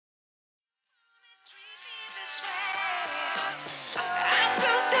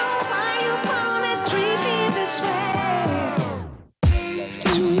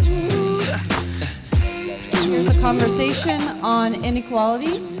conversation on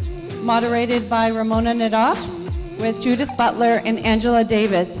inequality, moderated by Ramona Naddaff, with Judith Butler and Angela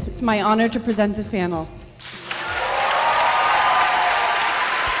Davis. It's my honor to present this panel.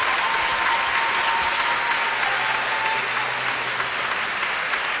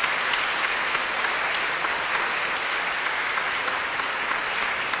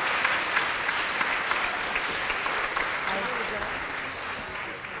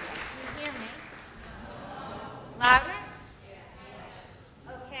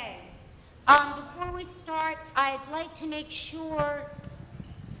 To make sure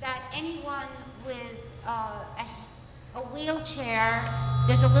that anyone with a wheelchair,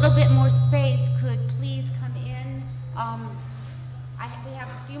 there's a little bit more space, could please come in. We have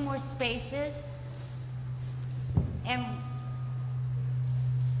a few more spaces. And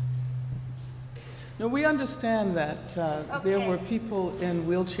no, we understand that there were people in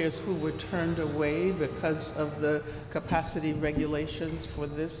wheelchairs who were turned away because of the capacity regulations for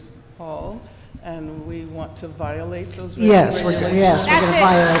this hall. And we want to violate those regulations? We're going to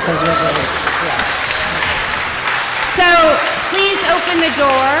violate those regulations. Yeah. So please open the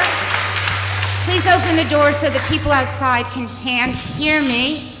door. Please open the door so the people outside can hear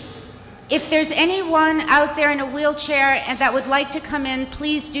me. If there's anyone out there in a wheelchair and that would like to come in,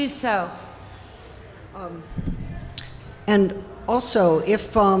 please do so. And also,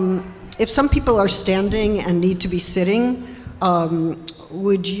 if some people are standing and need to be sitting,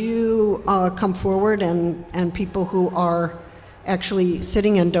 would you come forward, and people who are actually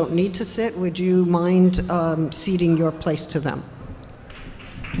sitting and don't need to sit, would you mind ceding your place to them?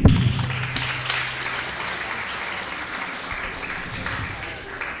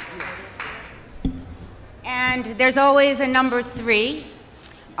 And there's always a number 3.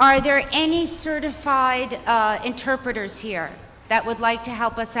 Are there any certified interpreters here that would like to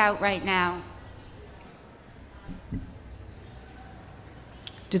help us out right now?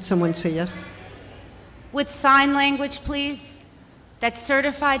 Did someone say yes? With sign language, please. That's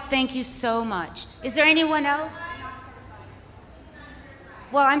certified. Thank you so much. Is there anyone else?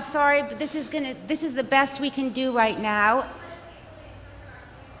 Well, I'm sorry, but this is the best we can do right now.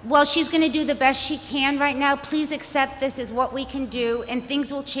 Well, she's going to do the best she can right now. Please accept this as what we can do, and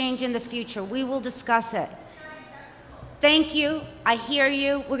things will change in the future. We will discuss it. Thank you. I hear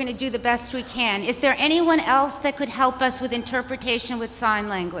you. We're going to do the best we can. Is there anyone else that could help us with interpretation with sign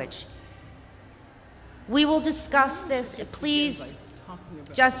language? We will discuss this. Please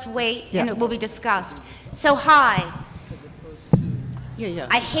just wait, and it will be discussed. So, hi.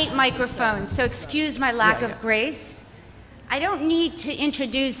 I hate microphones, so excuse my lack of grace. I don't need to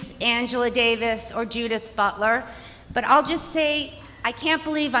introduce Angela Davis or Judith Butler, but I'll just say I can't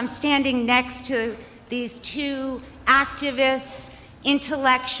believe I'm standing next to these two activists,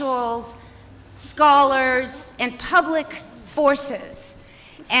 intellectuals, scholars, and public forces.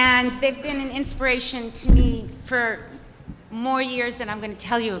 And they've been an inspiration to me for more years than I'm going to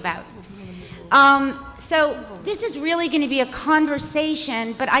tell you about. So this is really going to be a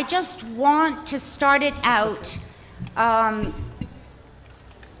conversation, but I just want to start it out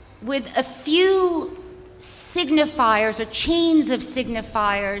with a few signifiers or chains of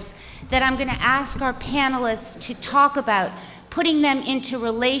signifiers that I'm going to ask our panelists to talk about, putting them into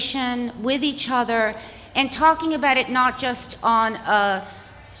relation with each other and talking about it not just on a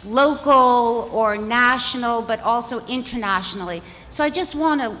local or national, but also internationally. So I just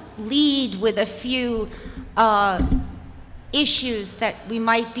want to lead with a few issues that we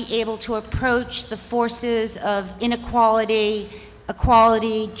might be able to approach the forces of inequality,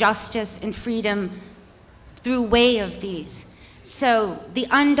 equality, justice, and freedom through way of these. So the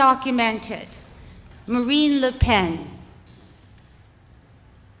undocumented, Marine Le Pen,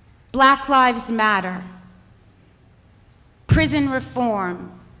 Black Lives Matter, prison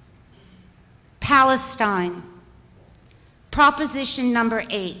reform, Palestine, Proposition number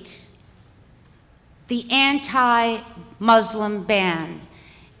 8, the anti-Muslim ban.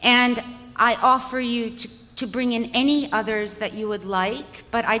 And I offer you to bring in any others that you would like,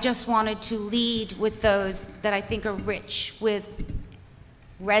 but I just wanted to lead with those that I think are rich with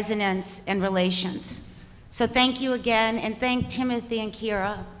resonance and relations. So thank you again, and thank Timothy and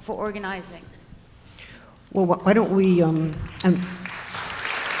Kira for organizing. Well, why don't we,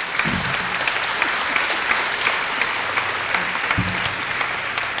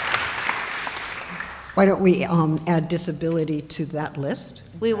 why don't we add disability to that list?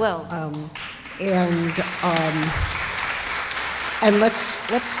 We will. And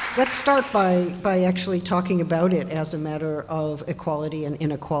let's start by actually talking about it as a matter of equality and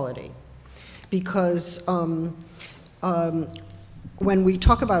inequality, because when we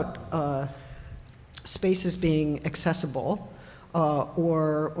talk about spaces being accessible,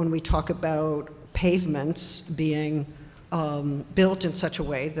 or when we talk about pavements being built in such a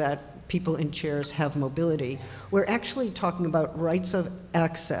way that people in chairs have mobility, we're actually talking about rights of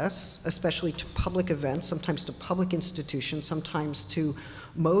access, especially to public events, sometimes to public institutions, sometimes to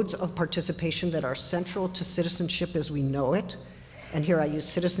modes of participation that are central to citizenship as we know it. And here I use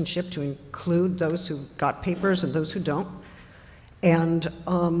citizenship to include those who got papers and those who don't. And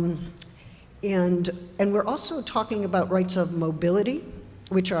we're also talking about rights of mobility,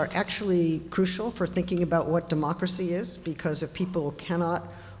 which are actually crucial for thinking about what democracy is, because if people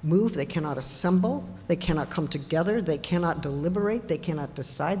cannot move, they cannot assemble, they cannot come together, they cannot deliberate, they cannot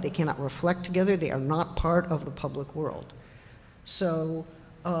decide, they cannot reflect together, they are not part of the public world. So,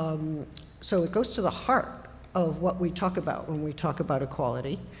 so it goes to the heart of what we talk about when we talk about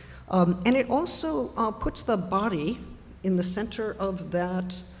equality. And it also puts the body in the center of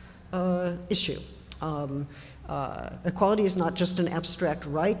that issue. Equality is not just an abstract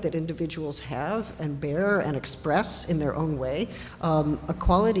right that individuals have and bear and express in their own way.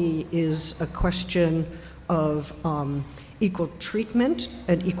 Equality is a question of equal treatment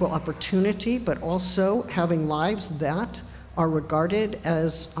and equal opportunity, but also having lives that are regarded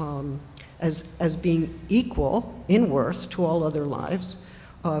as being equal in worth to all other lives,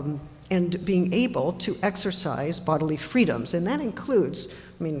 and being able to exercise bodily freedoms. And that includes,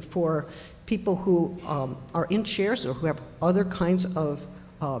 I mean, for people who are in chairs or who have other kinds of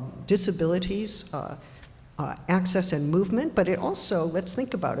disabilities, access and movement, but it also, let's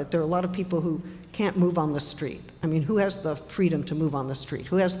think about it, there are a lot of people who can't move on the street. I mean, who has the freedom to move on the street?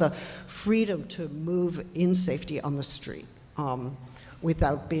 Who has the freedom to move in safety on the street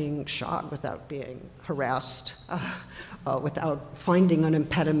without being shot, without being harassed, without finding an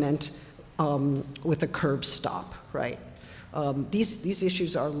impediment with a curb stop, right? These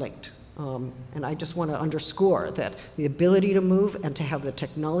issues are linked. And I just want to underscore that the ability to move and to have the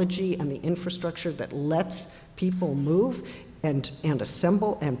technology and the infrastructure that lets people move and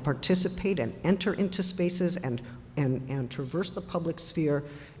assemble and participate and enter into spaces and traverse the public sphere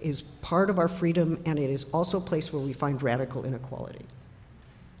is part of our freedom, and it is also a place where we find radical inequality.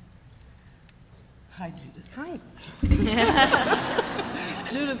 Hi, Judith. Hi.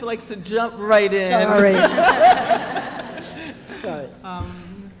 Judith likes to jump right in. Sorry. Sorry.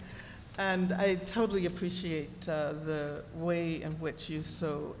 And I totally appreciate the way in which you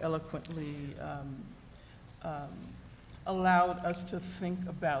so eloquently allowed us to think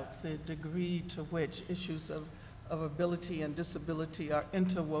about the degree to which issues of ability and disability are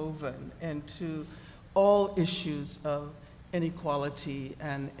interwoven into all issues of inequality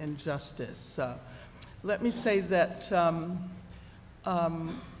and injustice. Let me say that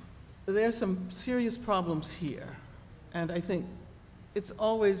there are some serious problems here, and I think it's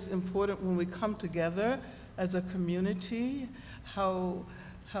always important when we come together as a community,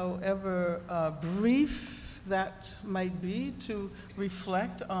 however brief that might be, to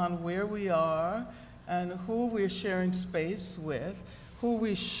reflect on where we are and who we're sharing space with, who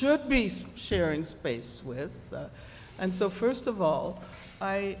we should be sharing space with. And so first of all,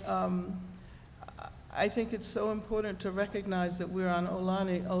 I think it's so important to recognize that we're on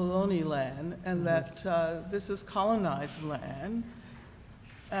Ohlone land, and that this is colonized land.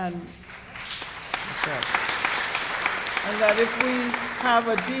 And that if we have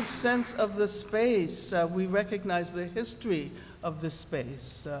a deep sense of the space, we recognize the history of this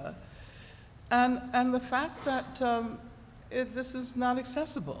space. And the fact that this is not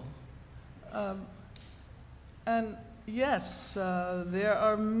accessible. And yes, there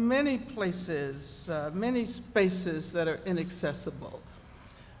are many places, many spaces that are inaccessible.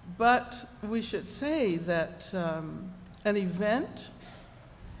 But we should say that an event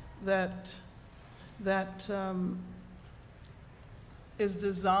that is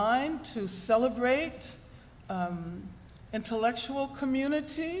designed to celebrate intellectual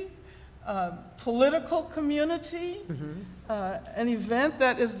community, political community, an event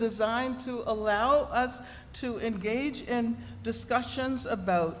that is designed to allow us to engage in discussions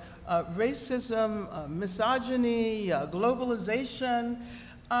about racism, misogyny, globalization,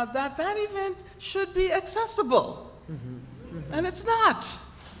 that event should be accessible. And it's not.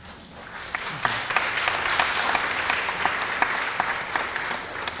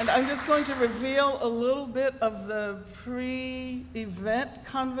 And I'm just going to reveal a little bit of the pre-event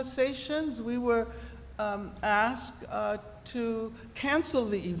conversations. We were asked to cancel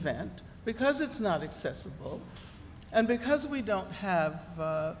the event because it's not accessible and because we don't have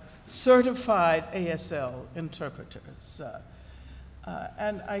certified ASL interpreters.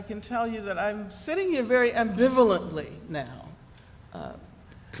 And I can tell you that I'm sitting here very ambivalently now.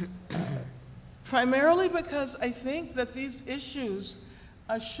 primarily because I think that these issues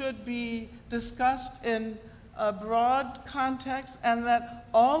should be discussed in a broad context, and that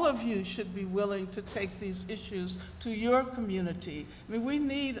all of you should be willing to take these issues to your community. I mean, we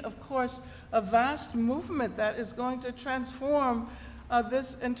need, of course, a vast movement that is going to transform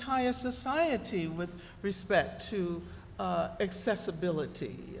this entire society with respect to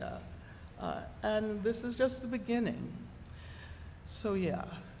accessibility. And this is just the beginning. So yeah,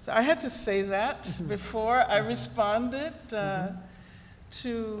 so I had to say that before I responded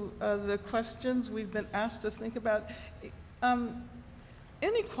to the questions we've been asked to think about.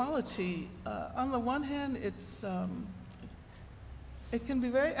 Inequality, on the one hand, it can be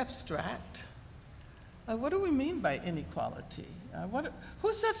very abstract. What do we mean by inequality?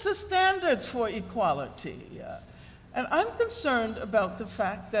 Who sets the standards for equality? And I'm concerned about the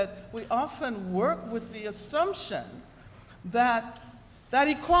fact that we often work with the assumption that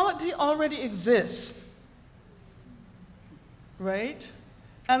equality already exists, right?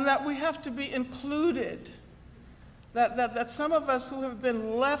 And that we have to be included, that some of us who have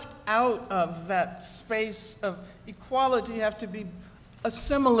been left out of that space of equality have to be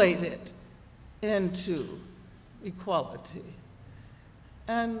assimilated into equality.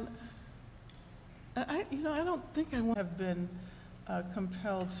 And I don't think I have been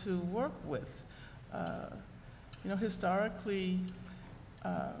compelled to work with. Historically,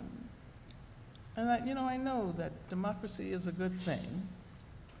 and I know that democracy is a good thing,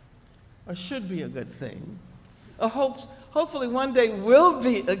 or should be a good thing, or hopefully one day will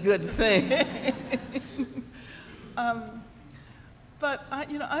be a good thing. But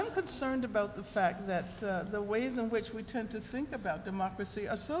I'm concerned about the fact that the ways in which we tend to think about democracy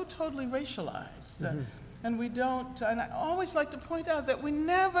are so totally racialized. And we don't, and I always like to point out that we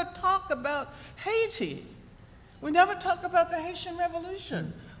never talk about Haiti. We never talk about the Haitian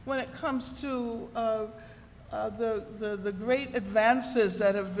Revolution when it comes to the great advances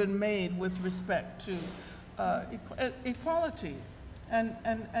that have been made with respect to equality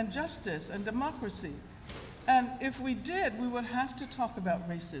and justice and democracy. And if we did, we would have to talk about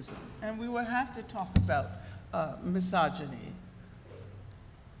racism, and we would have to talk about misogyny.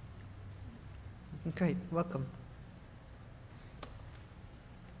 Great, welcome.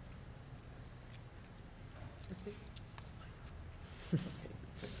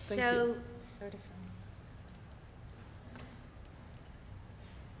 Thank you.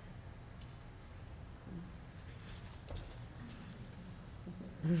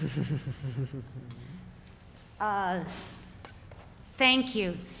 Thank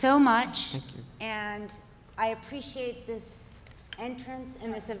you so much. Thank you. And I appreciate this entrance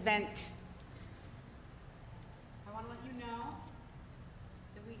and this event. I want to let you know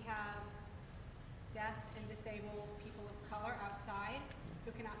that we have deaf and disabled people of color outside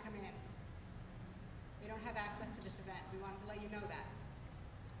who cannot come in. They don't have access to this event. We wanted to let you know that.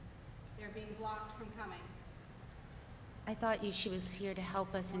 They're being blocked from coming. I thought she was here to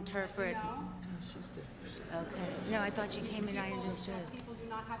help us interpret. No. She's dead. Okay. No, I thought you came in, I understood. People do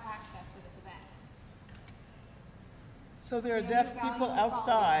not have access to this event. So there are deaf people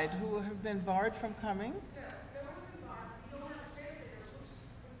outside who have been barred from coming?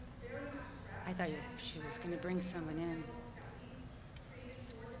 I thought she was going to bring someone in.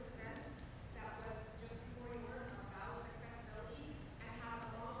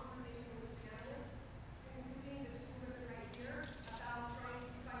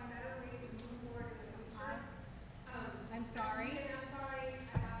 I'm sorry.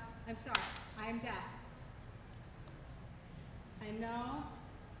 I am deaf.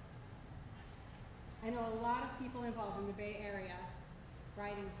 I know a lot of people involved in the Bay Area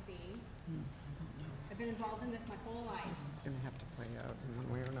writing scene. I've been involved in this my whole life. This is going to have to play out in one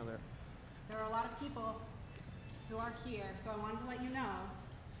way or another. There are a lot of people who are here, so I wanted to let you know.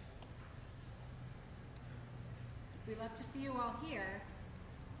 We'd love to see you all here,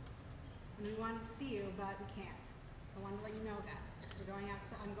 and we wanted to see you, but we can't. I wanted to let you know that. We're going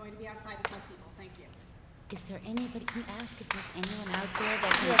outside. I'm going to be outside with my people. Thank you. Is there anybody, can you ask if there's anyone out there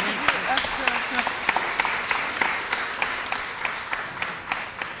that can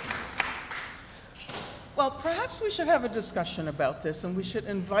Well, perhaps we should have a discussion about this, and we should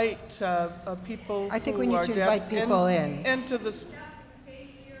invite people I think who we need are to deaf invite people in. into the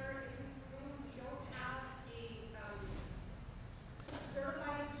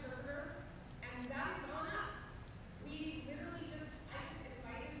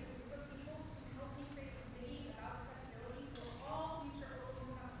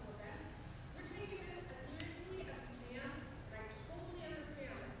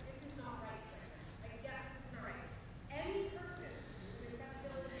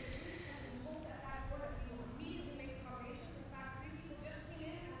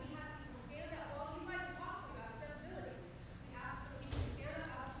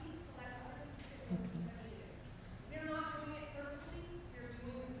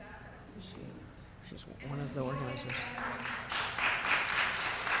the organizers.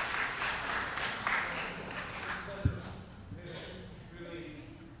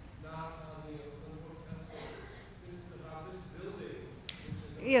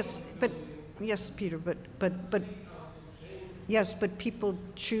 Yes, but yes, Peter, but yes, but people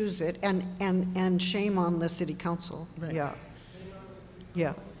choose it, and shame on the city council. Right. Yeah,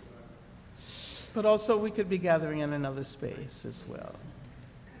 yeah. But also, we could be gathering in another space as well.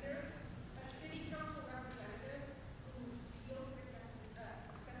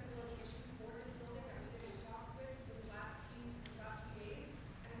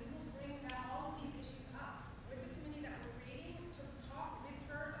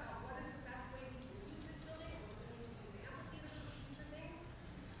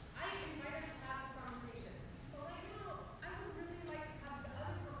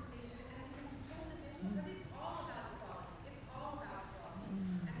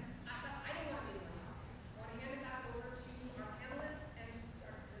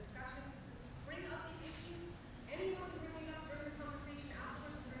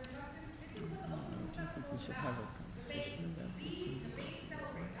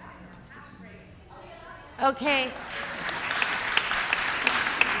 Okay.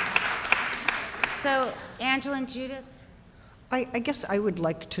 So, Angela and Judith? I guess I would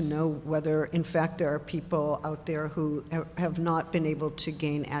like to know whether, in fact, there are people out there who have not been able to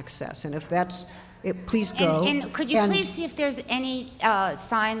gain access. And if that's it, please go. And could you please see if there's any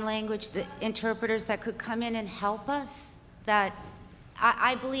sign language interpreters that could come in and help us? That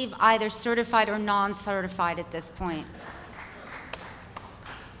I believe either certified or non-certified at this point.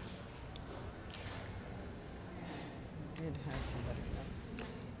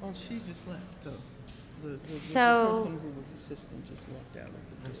 Well, she just left, though. The person who was assistant just walked out of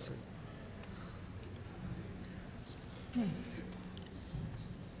the door.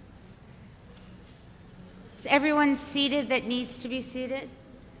 Is everyone seated that needs to be seated?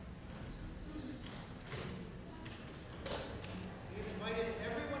 We invited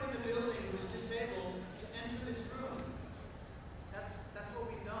everyone in the building who is disabled to enter this room. That's what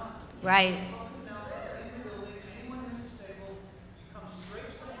we've done. Right.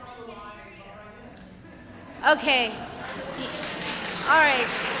 Okay. All right.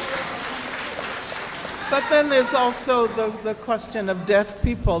 But then there's also the question of deaf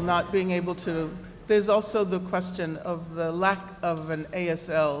people not being able to, there's also the question of the lack of an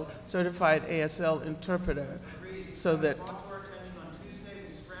ASL, certified ASL interpreter, so that... Brought to our attention on Tuesday,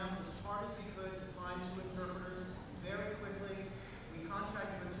 we scrambled as hard as we could to find 2 interpreters very quickly. We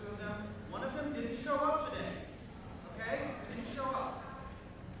contacted the 2 of them. One of them didn't show up today, okay? Didn't show up.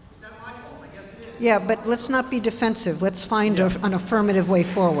 Is that my fault? I guess it is. Yeah, but let's not be defensive. Let's find an affirmative way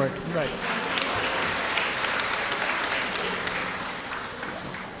forward. Right.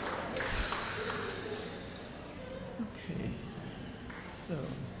 Okay. So.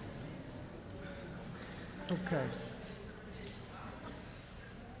 Okay.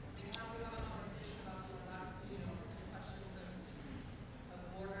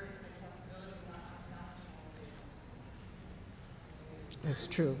 That's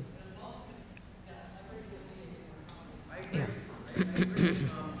true. Yeah.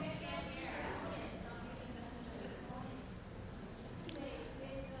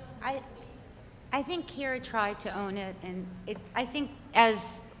 I think Kira tried to own it, and I think,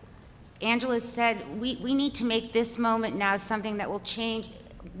 as Angela said, we need to make this moment now something that will change.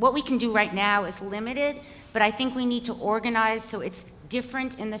 What we can do right now is limited, but I think we need to organize so it's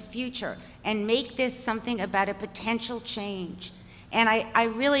different in the future and make this something about a potential change. And I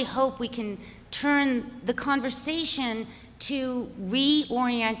really hope we can turn the conversation to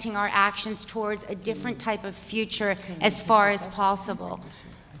reorienting our actions towards a different type of future as far as possible.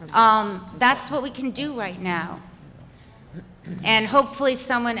 That's what we can do right now. And hopefully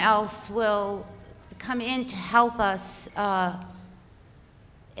someone else will come in to help us at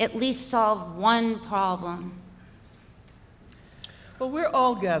least solve one problem. Well, we're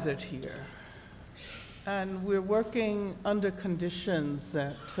all gathered here, and we're working under conditions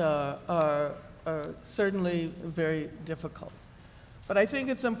that are certainly very difficult. But I think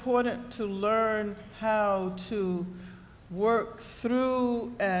it's important to learn how to work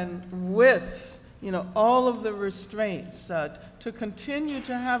through and with, all of the restraints. To continue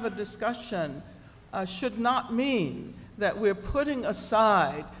to have a discussion should not mean that we're putting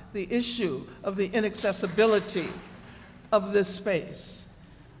aside the issue of the inaccessibility of this space.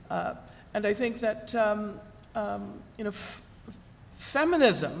 And I think that,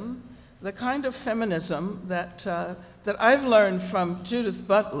 feminism, the kind of feminism that I've learned from Judith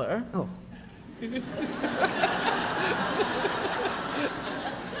Butler,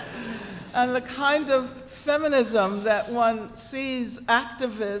 and the kind of feminism that one sees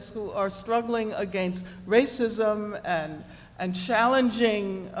activists who are struggling against racism and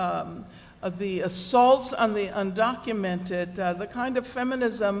challenging the assaults on the undocumented, the kind of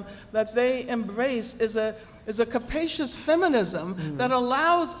feminism that they embrace is a capacious feminism that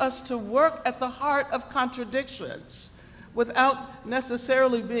allows us to work at the heart of contradictions without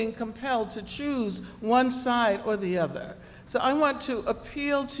necessarily being compelled to choose one side or the other. So I want to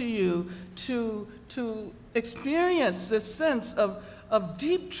appeal to you to experience this sense of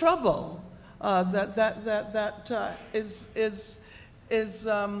deep trouble that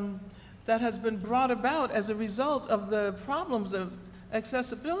has been brought about as a result of the problems of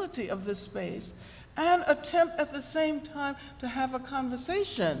accessibility of this space, and attempt at the same time to have a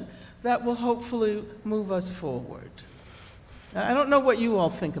conversation that will hopefully move us forward. I don't know what you all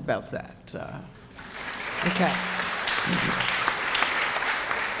think about that. Okay.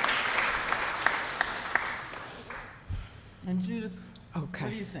 And Judith, okay.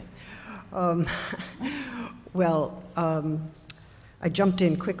 What do you think? I jumped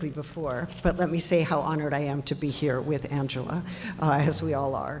in quickly before, but let me say how honored I am to be here with Angela, as we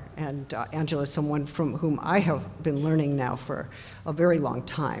all are. And Angela is someone from whom I have been learning now for a very long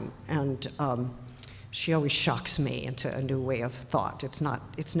time. And she always shocks me into a new way of thought.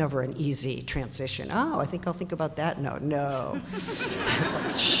 It's never an easy transition. Oh, I think I'll think about that. No.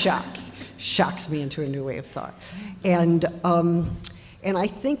 It's like shocks me into a new way of thought. And I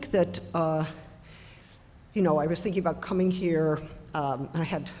think that, I was thinking about coming here, and I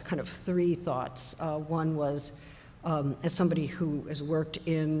had kind of three thoughts. One was, as somebody who has worked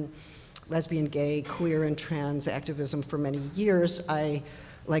in lesbian, gay, queer, and trans activism for many years, I,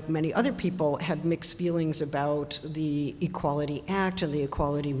 like many other people, had mixed feelings about the Equality Act and the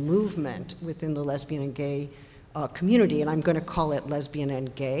equality movement within the lesbian and gay community. And I'm going to call it lesbian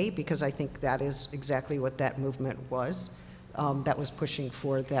and gay because I think that is exactly what that movement was. That was pushing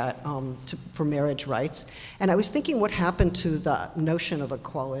for that, for marriage rights. And I was thinking what happened to the notion of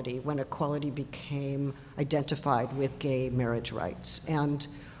equality when equality became identified with gay marriage rights. And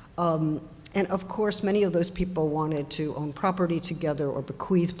of course, many of those people wanted to own property together or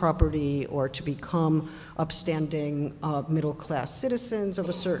bequeath property or to become upstanding middle-class citizens of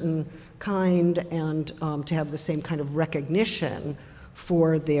a certain kind and to have the same kind of recognition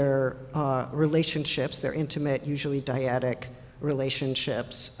for their relationships, their intimate, usually dyadic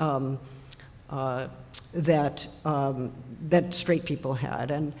relationships that straight people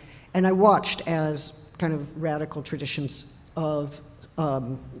had. And I watched as kind of radical traditions of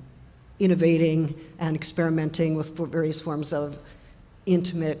innovating and experimenting with various forms of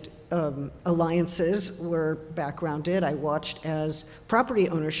intimate alliances were backgrounded. I watched as property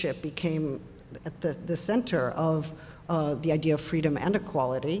ownership became at the center of the idea of freedom and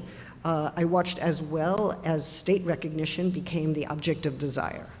equality. I watched as well as state recognition became the object of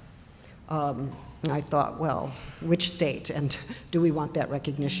desire. And I thought, well, which state, and do we want that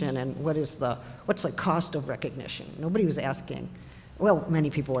recognition, and what's the cost of recognition? Nobody was asking. Well, many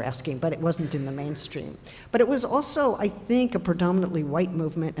people were asking, but it wasn't in the mainstream. But it was also, I think, a predominantly white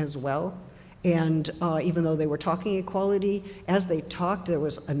movement as well. And even though they were talking equality, as they talked, there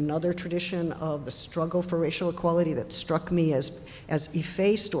was another tradition of the struggle for racial equality that struck me as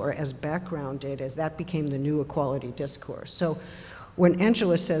effaced or as backgrounded, as that became the new equality discourse. So when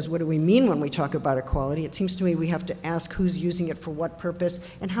Angela says, what do we mean when we talk about equality, it seems to me we have to ask who's using it for what purpose,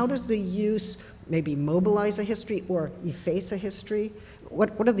 and how does the use maybe mobilize a history or efface a history?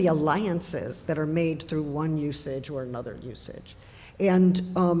 What are the alliances that are made through one usage or another usage? And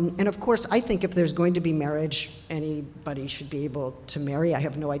of course, I think if there's going to be marriage, anybody should be able to marry. I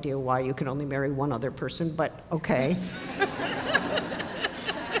have no idea why you can only marry one other person, but okay.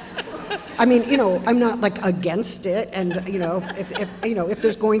 I mean, I'm not like against it, and if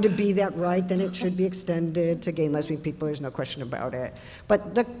there's going to be that right, then it should be extended to gay and lesbian people. There's no question about it.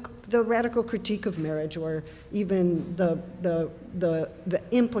 But the radical critique of marriage, or even the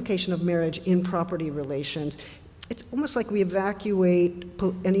implication of marriage in property relations, it's almost like we evacuate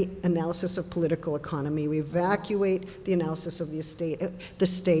any analysis of political economy. We evacuate the analysis of the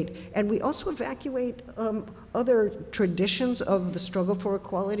state, and we also evacuate other traditions of the struggle for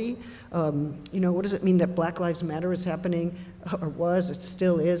equality. What does it mean that Black Lives Matter is happening, or was, it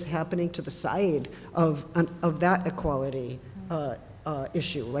still is happening to the side of that equality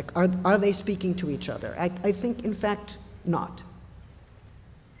issue? Like, are they speaking to each other? I think, in fact, not.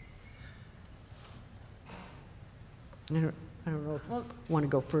 I don't know if I want to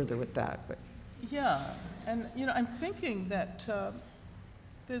go further with that, but. Yeah, and I'm thinking that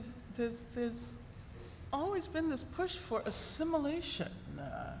there's always been this push for assimilation,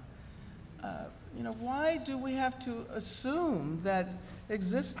 you know, why do we have to assume that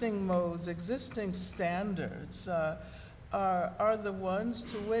existing modes, existing standards are the ones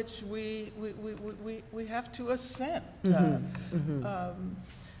to which we have to assent? I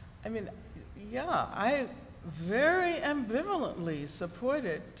mean, yeah, I very ambivalently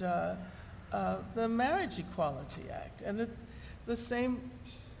supported the Marriage Equality Act, and the same,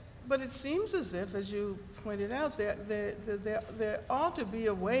 but it seems as if, as you pointed out, there ought to be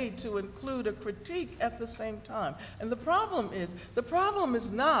a way to include a critique at the same time. And the problem is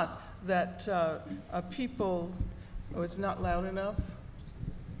not that people, oh, it's not loud enough?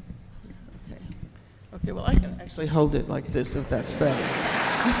 Okay. Okay, well, I can actually hold it like this if that's better.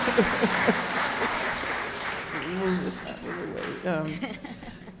 Move this out of the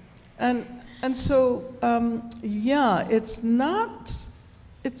way. And so, yeah, it's not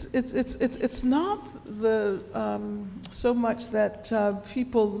the so much that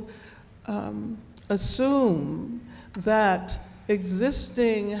people assume that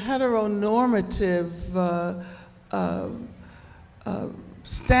existing heteronormative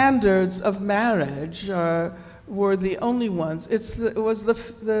standards of marriage were the only ones. It was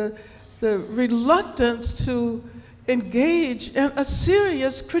the reluctance to engage in a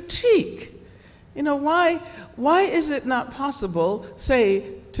serious critique. You know, why is it not possible, say,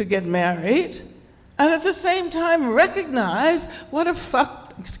 to get married, and at the same time recognize what a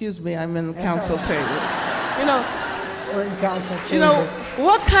excuse me, I'm in the council table. You know, we're in council chambers. You know,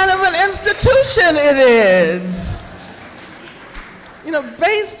 what kind of an institution it is. You know,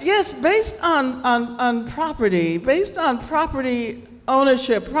 based on property, based on property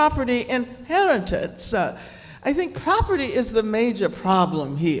ownership, property inheritance. I think property is the major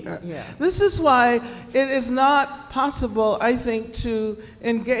problem here. Yeah. This is why it is not possible, I think, to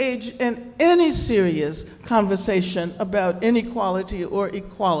engage in any serious conversation about inequality or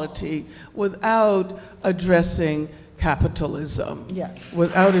equality without addressing capitalism. Yes.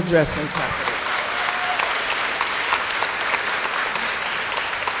 Without addressing capitalism.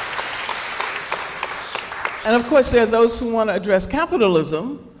 And of course, there are those who want to address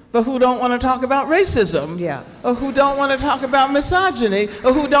capitalism, but who don't want to talk about racism, yeah, or who don't want to talk about misogyny,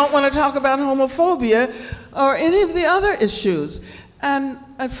 or who don't want to talk about homophobia, or any of the other issues. And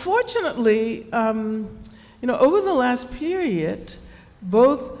unfortunately, you know, over the last period,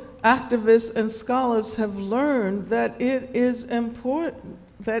 both activists and scholars have learned that it is important,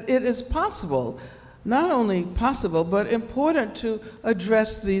 that it is possible, not only possible, but important to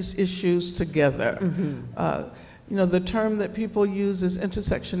address these issues together. You know, the term that people use is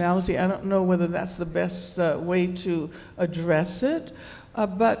intersectionality. I don't know whether that's the best way to address it,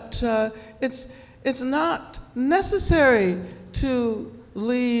 but it's not necessary to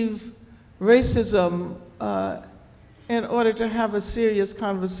leave racism in order to have a serious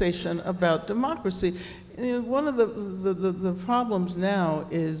conversation about democracy. You know, one of the problems now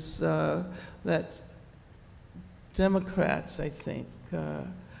is that Democrats, I think,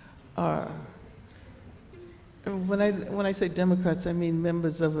 are, when I say Democrats, I mean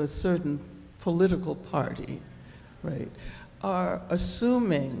members of a certain political party, right, are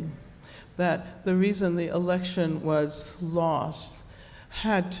assuming that the reason the election was lost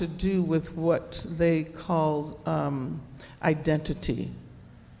had to do with what they called identity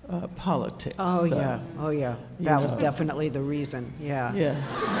politics. Oh, yeah. Oh, yeah. That was definitely the reason. Yeah. Yeah.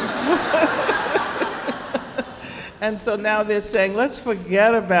 And so now they're saying, let's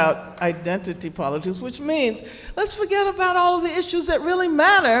forget about identity politics, which means let's forget about all of the issues that really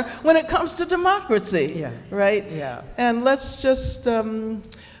matter when it comes to democracy, yeah, right? Yeah. And let's just, well,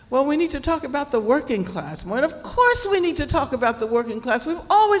 we need to talk about the working class more. And of course we need to talk about the working class. We've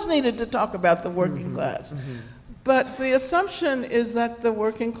always needed to talk about the working class. But the assumption is that the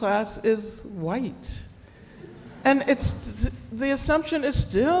working class is white. And the assumption is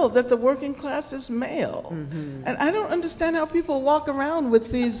still that the working class is male. And I don't understand how people walk around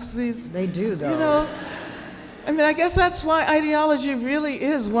with these. They do, though. You know, I mean, I guess that's why ideology really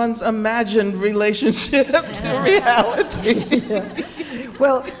is one's imagined relationship to reality. Yeah.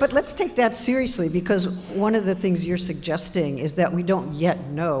 Well, but let's take that seriously, because one of the things you're suggesting is that we don't yet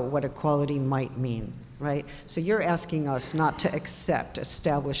know what equality might mean. Right? So you're asking us not to accept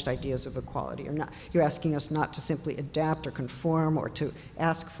established ideas of equality, or not. You're asking us not to simply adapt or conform or to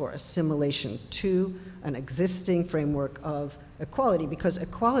ask for assimilation to an existing framework of equality, because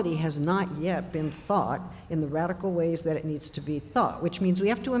equality has not yet been thought in the radical ways that it needs to be thought, which means we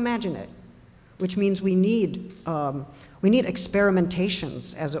have to imagine it, which means we need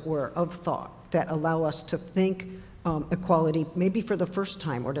experimentations, as it were, of thought that allow us to think equality maybe for the first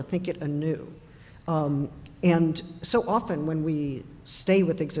time, or to think it anew. And so often when we stay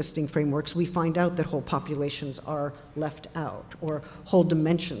with existing frameworks, we find out that whole populations are left out, or whole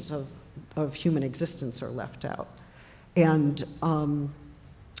dimensions of human existence are left out. And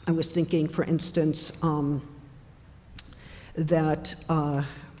I was thinking, for instance, that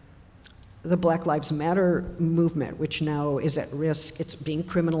the Black Lives Matter movement, which now is at risk, it's being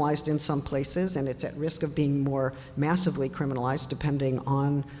criminalized in some places, and it's at risk of being more massively criminalized depending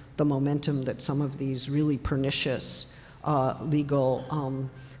on the momentum that some of these really pernicious legal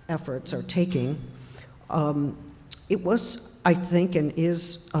efforts are taking. It was, I think, and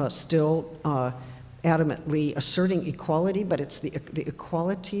is still adamantly asserting equality, but it's the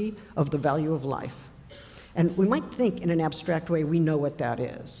equality of the value of life. And we might think in an abstract way we know what that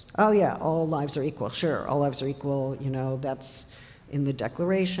is. Oh yeah, all lives are equal. Sure, all lives are equal, you know, that's in the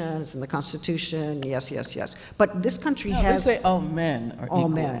Declaration, it's in the Constitution, yes, yes, yes. But this country has... They say all men are all equal.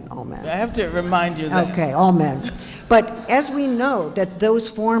 Men, all men. I have to remind you that. Okay, all men. But as we know that those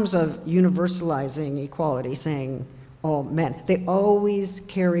forms of universalizing equality, saying all men, they always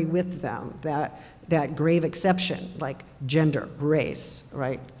carry with them that grave exception, like gender, race,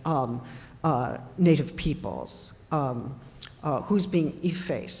 right? Native peoples, who's being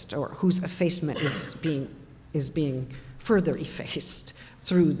effaced, or whose effacement is being further effaced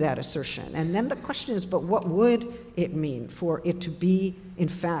through that assertion. And then the question is, but what would it mean for it to be, in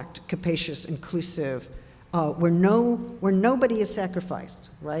fact, capacious, inclusive, where nobody is sacrificed,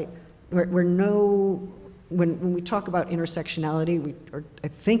 right? When we talk about intersectionality, I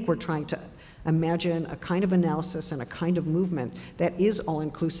think we're trying to imagine a kind of analysis and a kind of movement that is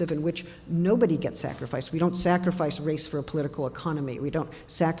all-inclusive, in which nobody gets sacrificed. We don't sacrifice race for a political economy. We don't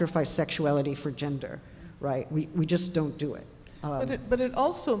sacrifice sexuality for gender, right? We just don't do it. But it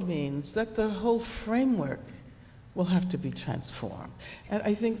also means that the whole framework will have to be transformed. And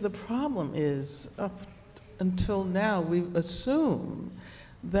I think the problem is, up until now, we've assumed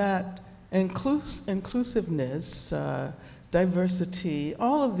that inclusiveness, diversity,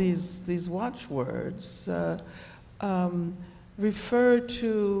 all of these watchwords refer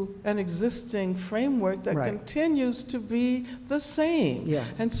to an existing framework that continues to be the same. Yeah.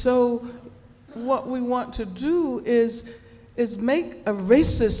 And so what we want to do is make a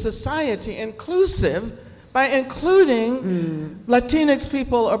racist society inclusive by including Latinx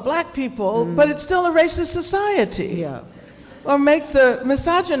people or black people, but it's still a racist society. Yeah. Or make the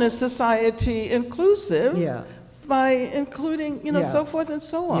misogynist society inclusive, by including, you know, so forth and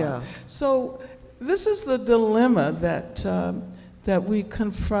so on. Yeah. So this is the dilemma that we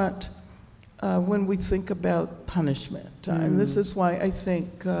confront when we think about punishment. And this is why I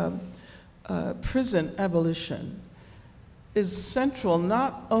think prison abolition is central,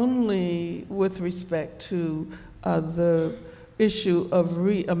 not only with respect to the issue of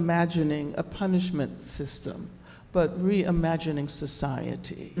reimagining a punishment system, but reimagining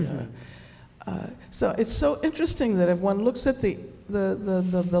society. So it's so interesting that if one looks at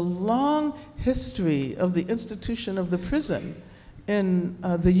the long history of the institution of the prison in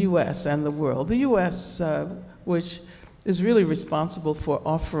the US and the world, the US, which is really responsible for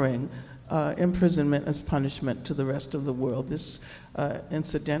offering imprisonment as punishment to the rest of the world. This,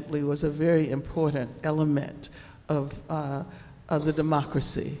 incidentally, was a very important element of the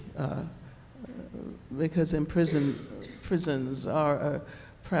democracy, because prisons are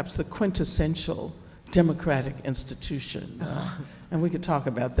perhaps the quintessential democratic institution. And we could talk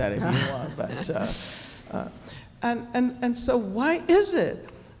about that if you want. But, and so why is it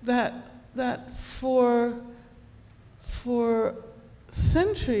that for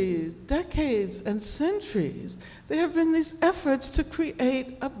centuries, decades and centuries, there have been these efforts to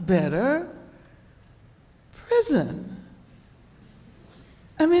create a better prison?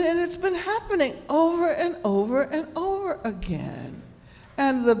 I mean, and it's been happening over and over and over again.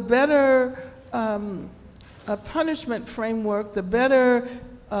 And the better punishment framework, the better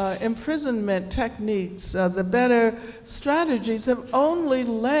imprisonment techniques, the better strategies have only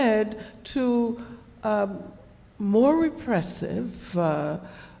led to more repressive,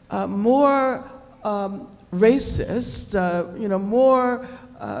 more racist, more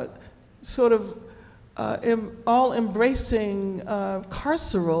sort of all-embracing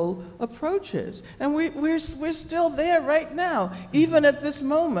carceral approaches. And we're still there right now, even at this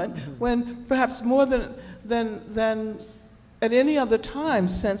moment, when perhaps more than at any other time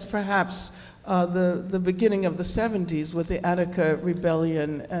since perhaps the beginning of the 70s with the Attica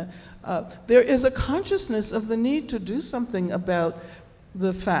Rebellion, there is a consciousness of the need to do something about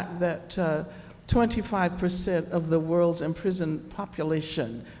the fact that 25% of the world's imprisoned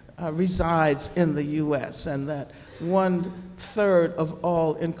population resides in the US, and that 1/3 of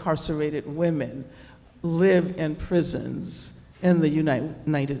all incarcerated women live in prisons in the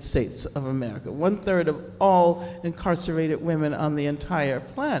United States of America, 1/3 of all incarcerated women on the entire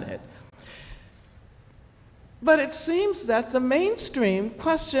planet. But it seems that the mainstream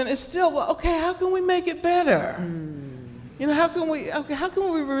question is still, well, okay, how can we make it better? You know, how can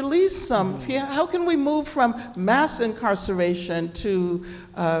we release some? How can we move from mass incarceration to,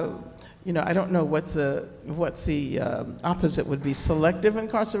 you know, I don't know what the opposite would be, selective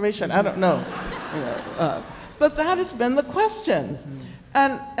incarceration. I don't know, you know, but that has been the question,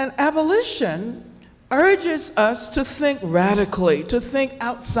 and abolition urges us to think radically, to think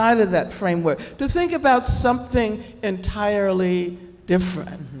outside of that framework, to think about something entirely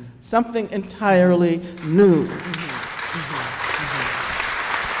different, something entirely new.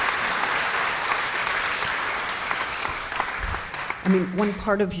 I mean, one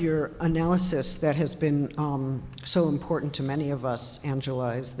part of your analysis that has been so important to many of us,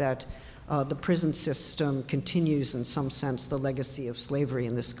 Angela, is that the prison system continues, in some sense, the legacy of slavery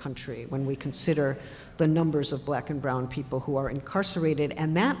in this country when we consider the numbers of Black and brown people who are incarcerated,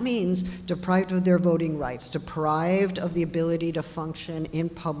 and that means deprived of their voting rights, deprived of the ability to function in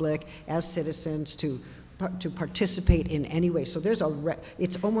public as citizens, to participate in any way. So there's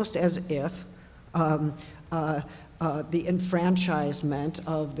it's almost as if the enfranchisement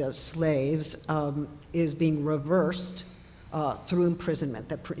of the slaves is being reversed through imprisonment.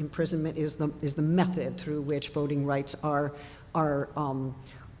 That imprisonment is the method through which voting rights are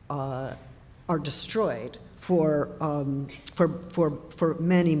destroyed for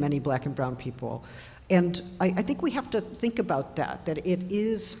many Black and brown people. And I think we have to think about that it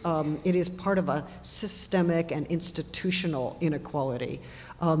is part of a systemic and institutional inequality.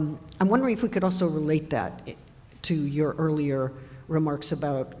 I'm wondering if we could also relate that to your earlier remarks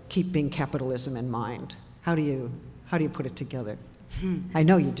about keeping capitalism in mind. How do you put it together? I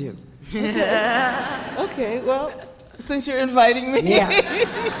know you do. Okay, well, since you're inviting me. Yeah.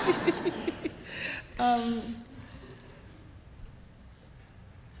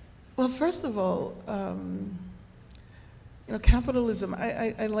 Well, first of all, you know, capitalism,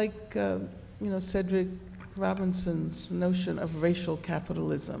 I like, you know, Cedric Robinson's notion of racial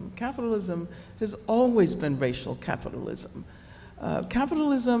capitalism. Capitalism has always been racial capitalism.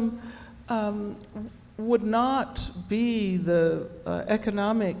 Capitalism would not be the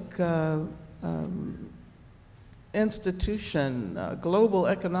economic institution, global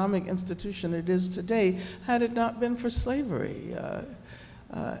economic institution it is today, had it not been for slavery,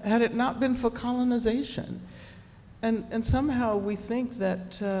 had it not been for colonization. And somehow we think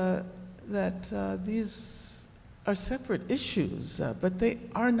that these are separate issues, but they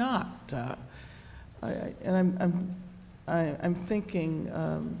are not. I'm thinking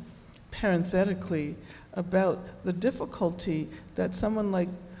parenthetically about the difficulty that someone like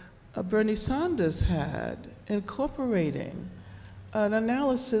Bernie Sanders had incorporating an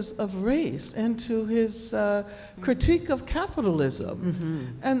analysis of race into his critique of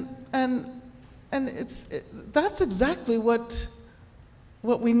capitalism. And that's exactly what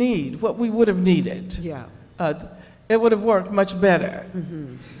we need, what we would have needed. Yeah. It would have worked much better.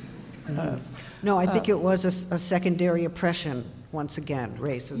 No, I think it was a secondary oppression. Once again,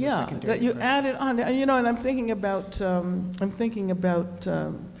 race is a secondary. That you added on, you know, and I'm thinking about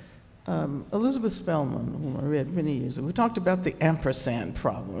Elizabeth Spellman, whom I read many years ago. We talked about the ampersand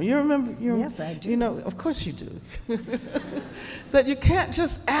problem. You remember? Yes, I do. You know, of course you do. That you can't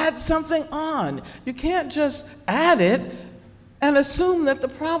just add something on. You can't just add it and assume that the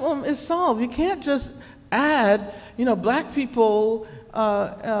problem is solved. You can't just add, you know, Black people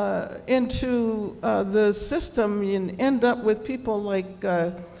into the system and end up with people like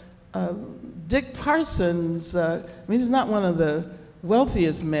Dick Parsons. I mean, he's not one of the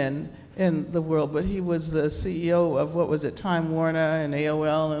wealthiest men in the world, but he was the CEO of, what was it, Time Warner and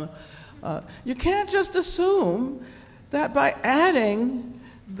AOL. And you can't just assume that by adding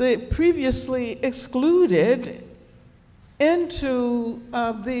the previously excluded into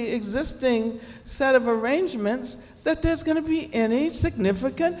the existing set of arrangements that there's going to be any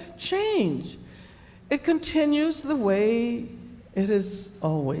significant change. It continues the way it has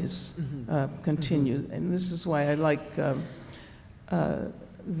always continued. And this is why I like the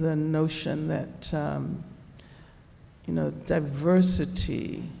notion that, you know,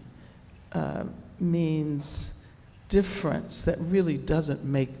 diversity means difference that really doesn't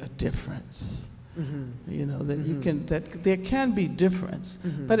make a difference. You know, that you can, that there can be difference,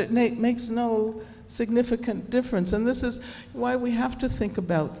 but it makes no significant difference. And this is why we have to think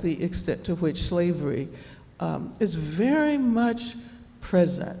about the extent to which slavery is very much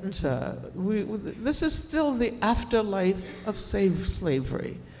present. This is still the afterlife of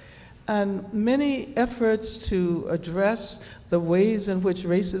slavery. And many efforts to address the ways in which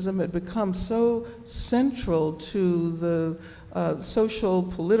racism had become so central to the social,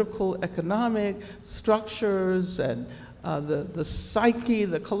 political, economic structures and the psyche,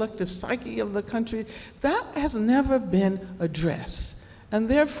 the collective psyche of the country, that has never been addressed. And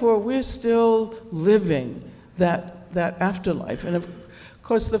therefore, we're still living that afterlife. And of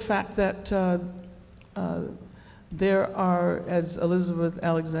course, the fact that there are, as Elizabeth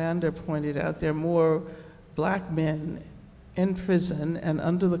Alexander pointed out, there are more black men in prison and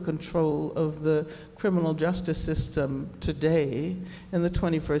under the control of the criminal justice system today in the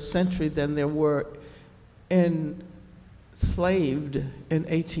 21st century than there were enslaved in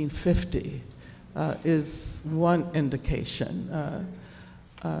 1850 is one indication.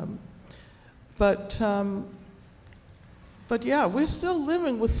 But yeah, we're still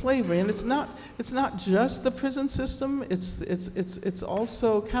living with slavery, and it's not just the prison system. It's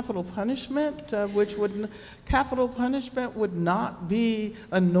also capital punishment, capital punishment would not be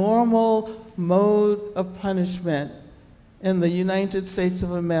a normal mode of punishment in the United States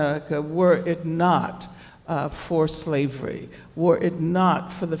of America were it not for slavery, were it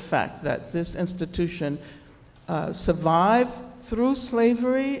not for the fact that this institution survived through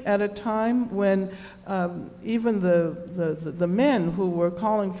slavery at a time when even the men who were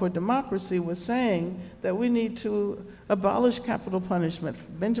calling for democracy were saying that we need to abolish capital punishment.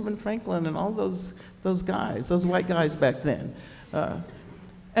 Benjamin Franklin and all those guys, those white guys back then.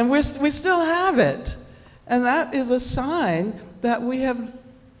 And we still have it. And that is a sign that we have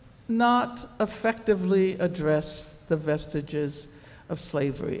not effectively addressed the vestiges of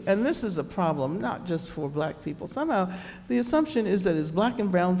slavery. And this is a problem not just for black people. Somehow the assumption is that it's black and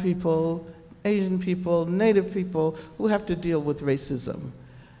brown people, Asian people, Native people who have to deal with racism.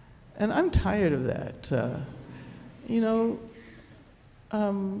 And I'm tired of that.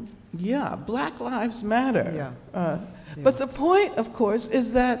 Yeah, Black Lives Matter. Yeah. But the point, of course,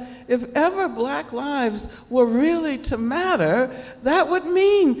 is that if ever Black lives were really to matter, that would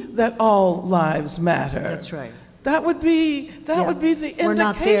mean that all lives matter. That's right. That would be the indication. We're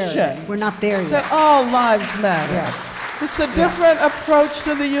not there yet. That all lives matter. Yeah. It's a different approach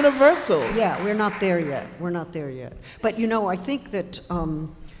to the universal. Yeah, we're not there yet. We're not there yet. But I think that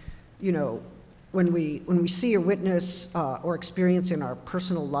when we see or witness or experience in our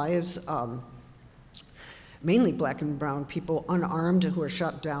personal lives, mainly black and brown people, unarmed, who are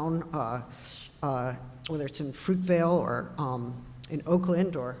shot down, whether it's in Fruitvale or in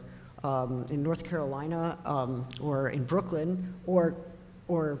Oakland or in North Carolina or in Brooklyn, or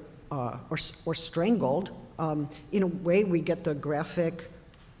strangled. In a way, we get the graphic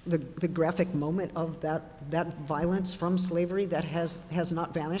moment of that violence from slavery that has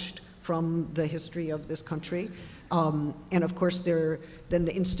not vanished from the history of this country. And of course, then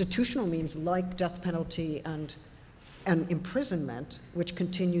the institutional means like death penalty and imprisonment, which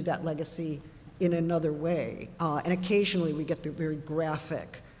continue that legacy in another way. And occasionally, we get the very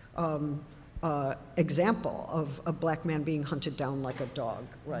graphic example of a black man being hunted down like a dog,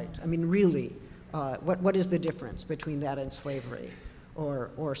 right? I mean, really, what is the difference between that and slavery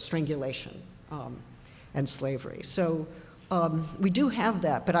or strangulation and slavery? So we do have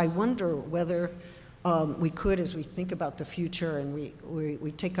that, but I wonder whether we could, as we think about the future and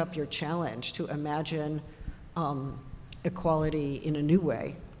we take up your challenge to imagine equality in a new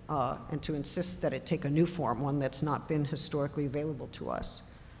way and to insist that it take a new form, one that's not been historically available to us.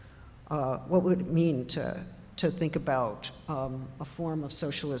 What would it mean to think about a form of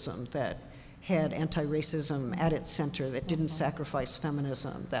socialism that had anti-racism at its center, that didn't sacrifice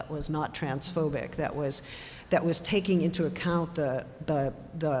feminism, that was not transphobic, that was taking into account the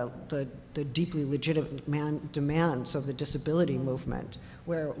deeply legitimate demands of the disability movement,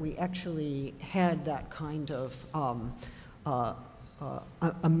 where we actually had that kind of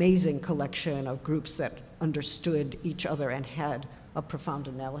amazing collection of groups that understood each other and had a profound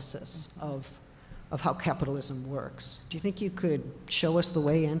analysis of how capitalism works. Do you think you could show us the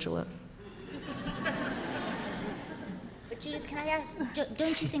way, Angela? But Judith, can I ask,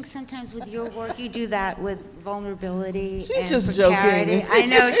 don't you think sometimes with your work you do that with vulnerability and just precarity? Joking. I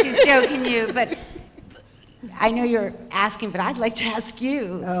know she's joking you, but I know you're asking, but I'd like to ask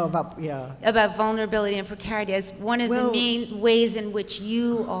you about vulnerability and precarity as one of the main ways in which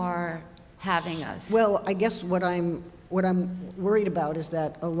you are having us. Well, I guess what I'm worried about is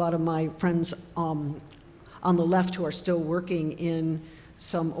that a lot of my friends on the left who are still working in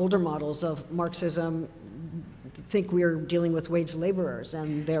some older models of Marxism think we're dealing with wage laborers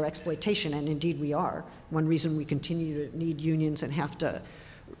and their exploitation, and indeed we are. One reason we continue to need unions and have to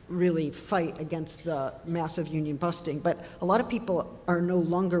really fight against the massive union busting. But a lot of people are no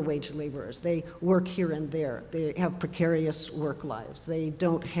longer wage laborers. They work here and there. They have precarious work lives. They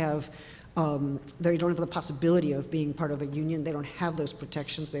don't have the possibility of being part of a union. They don't have those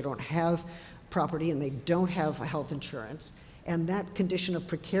protections. They don't have property, and they don't have health insurance. And that condition of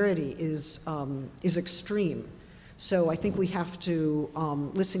precarity is extreme. So I think we have to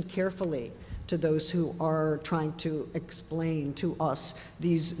listen carefully to those who are trying to explain to us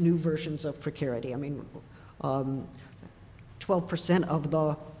these new versions of precarity. I mean, 12%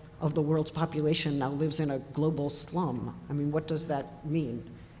 of the world's population now lives in a global slum. I mean, what does that mean?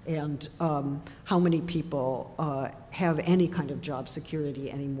 And how many people have any kind of job security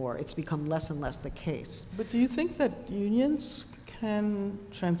anymore? It's become less and less the case. But do you think that unions can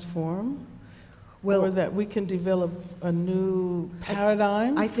transform? Well, or that we can develop a new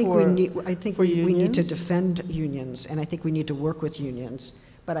paradigm I think for we need to defend unions, and I think we need to work with unions.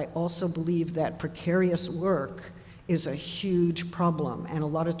 But I also believe that precarious work is a huge problem, and a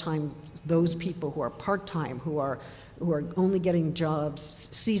lot of times those people who are part-time, who are only getting jobs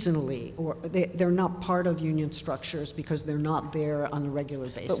seasonally, or they're not part of union structures because they're not there on a regular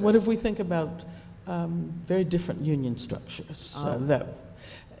basis. But what if we think about very different union structures?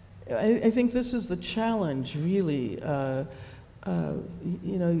 I think this is the challenge, really.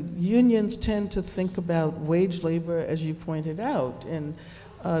 Unions tend to think about wage labor, as you pointed out, in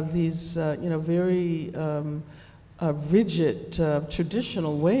these, very rigid,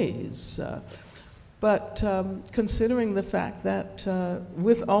 traditional ways. But considering the fact that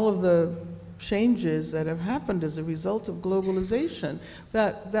with all of the changes that have happened as a result of globalization,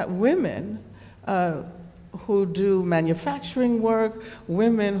 that women who do manufacturing work,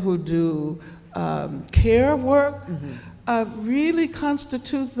 women who do care work, really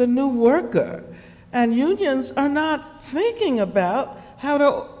constitute the new worker. And unions are not thinking about how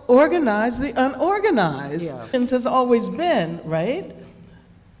to organize the unorganized. Yeah. Unions has always been, right?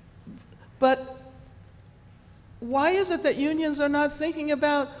 But why is it that unions are not thinking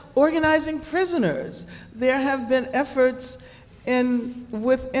about organizing prisoners? There have been efforts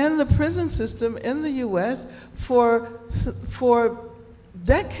within the prison system in the U.S. for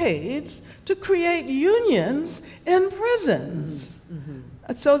decades to create unions in prisons,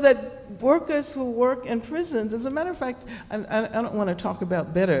 so that workers who work in prisons, as a matter of fact, I don't want to talk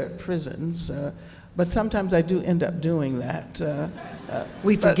about better prisons, but sometimes I do end up doing that.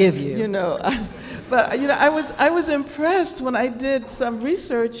 We forgive you. I was impressed when I did some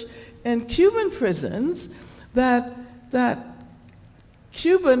research in Cuban prisons that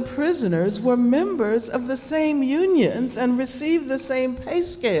Cuban prisoners were members of the same unions and received the same pay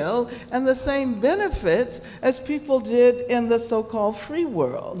scale and the same benefits as people did in the so-called free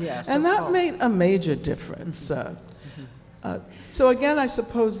world. Yeah, and that made a major difference. So again, I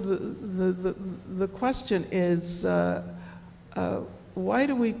suppose the question is, why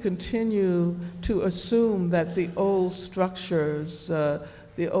do we continue to assume that the old structures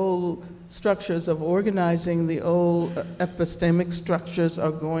of organizing, the old epistemic structures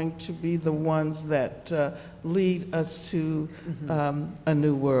are going to be the ones that lead us to a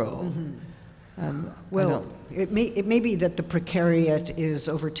new world? Well, it may be that the precariat is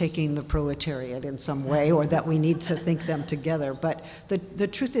overtaking the proletariat in some way, or that we need to think them together. But the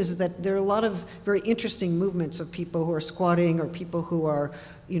truth is that there are a lot of very interesting movements of people who are squatting, or people who are,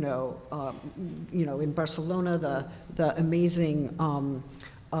 in Barcelona, the amazing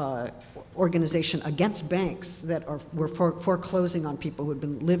organization against banks that were foreclosing on people who had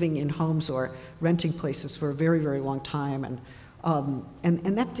been living in homes or renting places for a very, very long time, and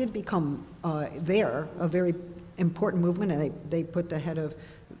that did become a very important movement, and they put the head of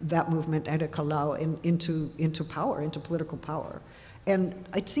that movement, Ada Colau, into power, into political power. And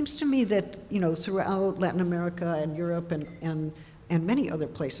it seems to me that throughout Latin America and Europe and many other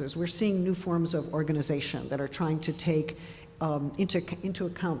places, we're seeing new forms of organization that are trying to take into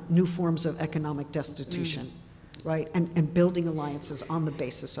account new forms of economic destitution, right? And building alliances on the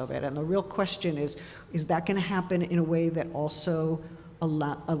basis of it. And the real question is that going to happen in a way that also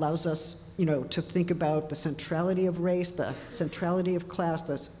allows us, to think about the centrality of race, the centrality of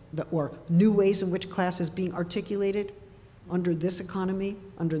class, or new ways in which class is being articulated under this economy,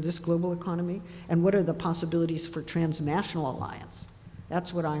 under this global economy, and what are the possibilities for transnational alliance?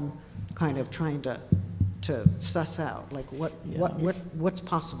 That's what I'm kind of trying to suss out, like what's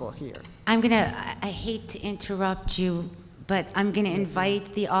possible here. I hate to interrupt you, but I'm gonna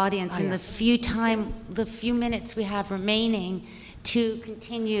invite the audience in the few minutes we have remaining to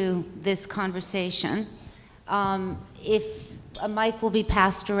continue this conversation. If a mic will be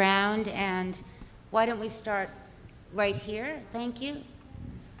passed around, and why don't we start right here? Thank you.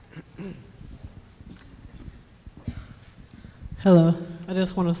 Hello. I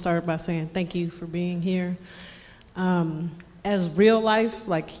just want to start by saying thank you for being here. As real life,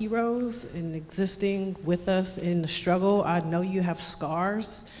 like heroes and existing with us in the struggle, I know you have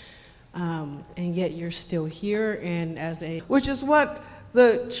scars, and yet you're still here. And as a Which is what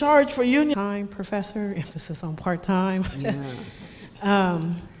the charge for union time professor, emphasis on part-time. Yeah.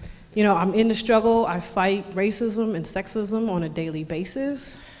 You know, I'm in the struggle. I fight racism and sexism on a daily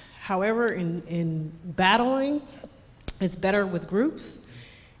basis. However, in battling, it's better with groups.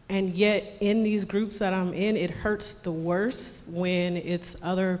 And yet, in these groups that I'm in, it hurts the worst when it's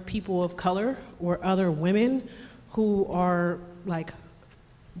other people of color or other women who are like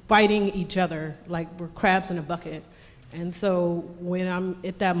fighting each other like we're crabs in a bucket. And so when I'm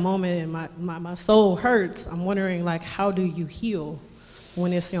at that moment and my soul hurts, I'm wondering, like, how do you heal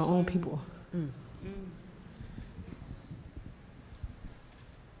when it's your own people?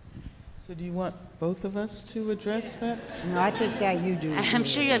 So do you want both of us to address that? No, I think that you do. I'm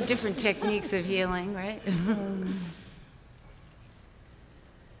sure you have different techniques of healing, right?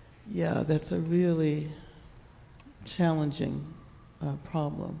 Yeah, that's a really challenging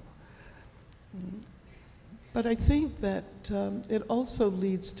problem. But I think that it also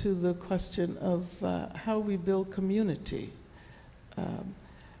leads to the question of how we build community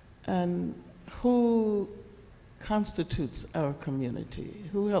and who constitutes our community,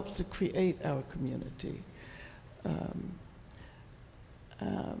 who helps to create our community.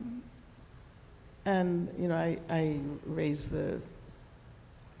 And you know, I raised the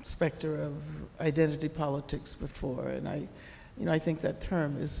specter of identity politics before, and I think that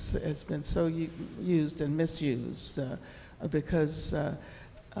term has been so used and misused because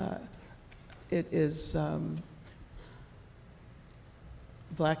it is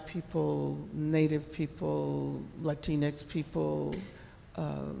Black people, Native people, Latinx people,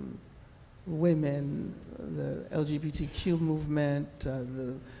 women, the LGBTQ movement,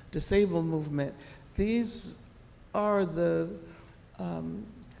 the disabled movement. These are the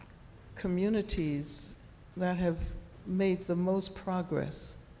communities that have made the most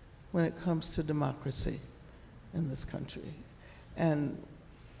progress when it comes to democracy in this country. And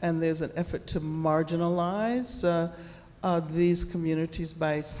there's an effort to marginalize these communities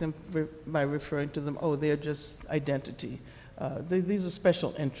by referring to them, oh, they're just identity. These are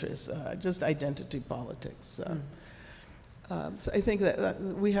special interests, just identity politics. So I think that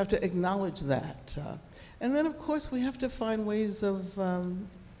we have to acknowledge that. And then, of course, we have to find ways of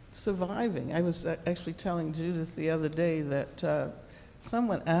surviving. I was actually telling Judith the other day that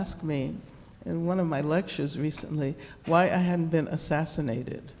someone asked me in one of my lectures recently why I hadn't been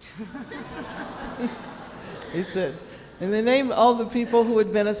assassinated. He said, and they named all the people who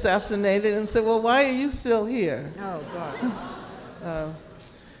had been assassinated and said, well, why are you still here? Oh, God.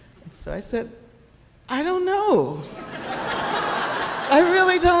 So I said, I don't know. I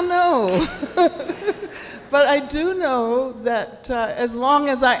really don't know. But I do know that as long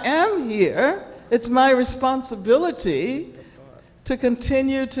as I am here, it's my responsibility to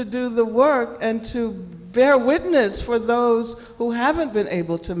continue to do the work and to bear witness for those who haven't been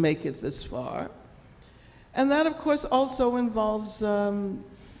able to make it this far. And that, of course, also involves doing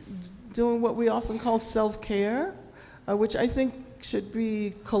what we often call self-care, which I think should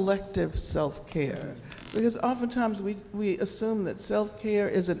be collective self-care. Because oftentimes we assume that self-care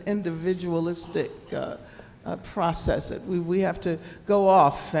is an individualistic process, that we have to go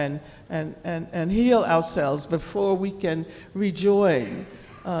off and heal ourselves before we can rejoin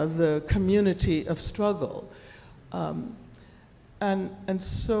the community of struggle. And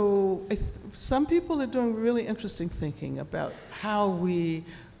so some people are doing really interesting thinking about how we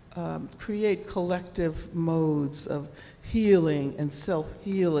create collective modes of healing and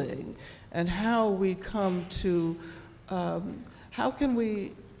self-healing, and how we come to, how can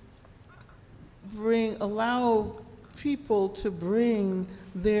we allow people to bring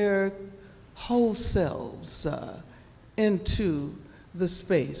their whole selves into the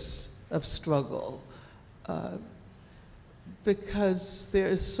space of struggle. Because there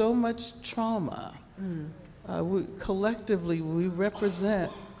is so much trauma. Collectively, we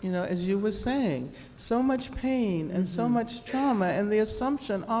represent, you know, as you were saying, so much pain and so much trauma, and the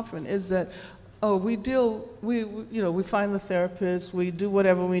assumption often is that, oh, we find the therapist, we do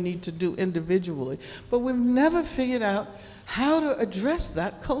whatever we need to do individually, but we've never figured out how to address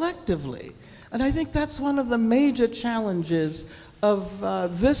that collectively. And I think that's one of the major challenges of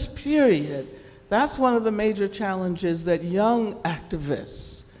this period. That's one of the major challenges that young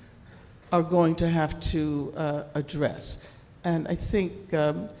activists are going to have to address. And I think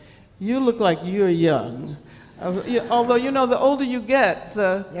you look like you're young. Although, you know, the older you get,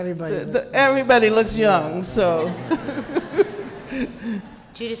 everybody looks young, so.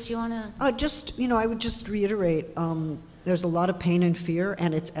 Judith, do you want to? I would just reiterate, there's a lot of pain and fear,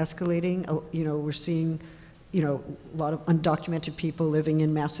 and it's escalating. We're seeing, a lot of undocumented people living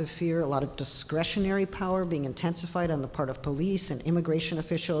in massive fear, a lot of discretionary power being intensified on the part of police and immigration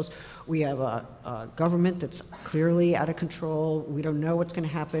officials. We have a government that's clearly out of control. We don't know what's going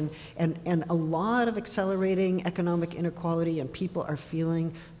to happen. And a lot of accelerating economic inequality, and people are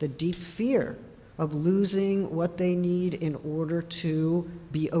feeling the deep fear of losing what they need in order to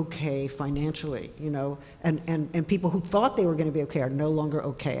be okay financially, and people who thought they were going to be okay are no longer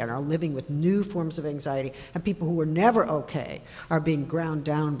okay and are living with new forms of anxiety, and people who were never okay are being ground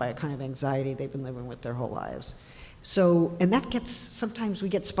down by a kind of anxiety they've been living with their whole lives. So, and that sometimes we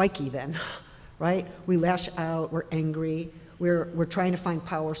get spiky then, right? We lash out, we're angry, we're trying to find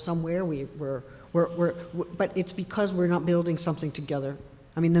power somewhere, but it's because we're not building something together.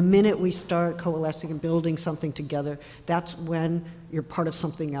 I mean, the minute we start coalescing and building something together, that's when you're part of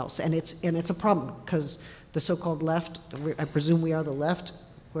something else. And it's a problem, because the so-called left, I presume we are the left,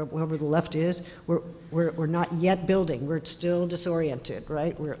 whoever the left is, we're not yet building. We're still disoriented,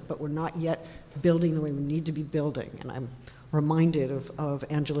 right? But we're not yet building the way we need to be building. And I'm reminded of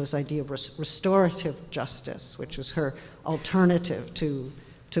Angela's idea of restorative justice, which is her alternative to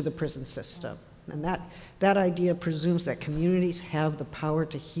the prison system. And that idea presumes that communities have the power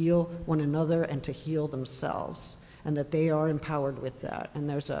to heal one another and to heal themselves, and that they are empowered with that. And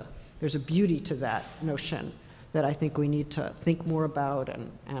there's a beauty to that notion that I think we need to think more about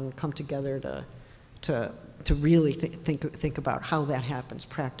and come together to really think about how that happens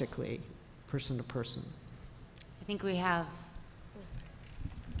practically, person to person. I think we have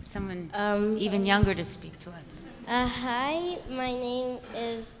someone even younger to speak to us. Hi, my name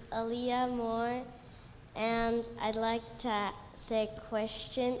is Aliyah Moore, and I'd like to ask a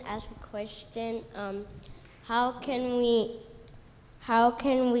question. How can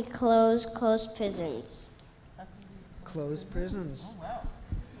we close prisons? Close prisons. Oh, wow.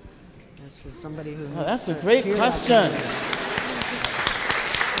 This is somebody who. Oh, that's a great question.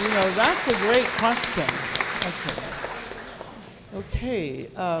 That's a great question. Okay.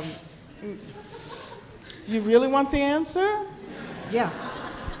 You really want the answer? Yeah.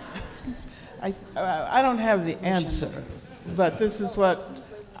 I don't have the answer, but this is what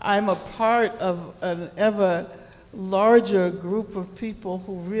I'm a part of an ever larger group of people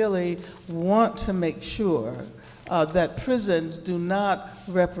who really want to make sure that prisons do not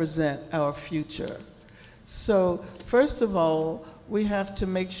represent our future. So first of all, we have to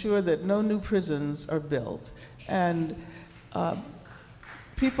make sure that no new prisons are built. And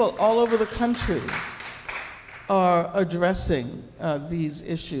people all over the country are addressing these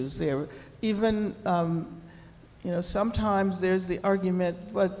issues. They're even, sometimes there's the argument,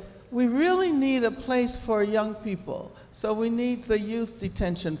 but we really need a place for young people. So we need the youth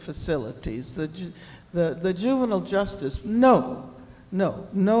detention facilities, the juvenile justice. No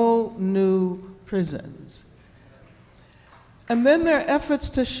new prisons. And then there are efforts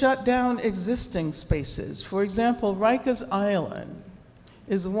to shut down existing spaces. For example, Rikers Island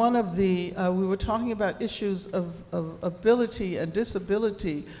is one of the, we were talking about issues of ability and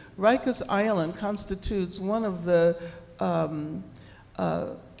disability. Rikers Island constitutes one of the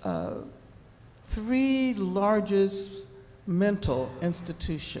 3 largest mental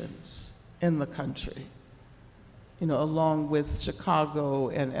institutions in the country, along with Chicago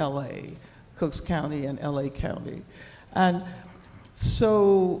and LA, Cooks County and LA County. And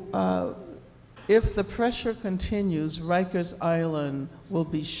so if the pressure continues, Rikers Island will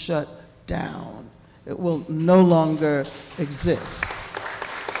be shut down. It will no longer exist.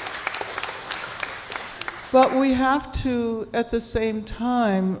 But we have to, at the same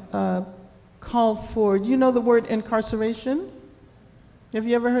time, call for, you know the word incarceration? Have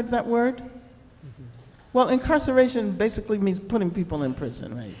you ever heard that word? Mm-hmm. Well, incarceration basically means putting people in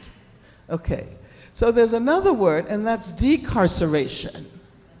prison, right? Okay. So there's another word, and that's decarceration.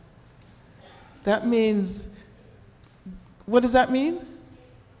 That means, what does that mean?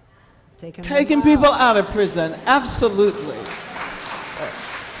 Taking people out of prison, absolutely.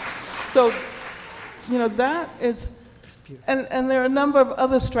 So, that is, and there are a number of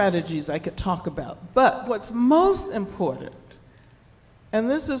other strategies I could talk about. But what's most important, and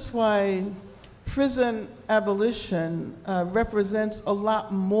this is why prison abolition represents a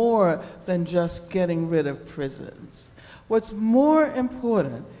lot more than just getting rid of prisons. What's more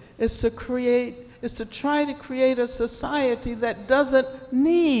important is to try to create a society that doesn't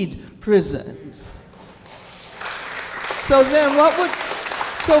need prisons. So then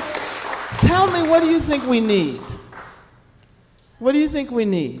Tell me, what do you think we need? What do you think we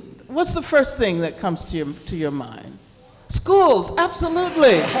need? What's the first thing that comes to your mind? Schools,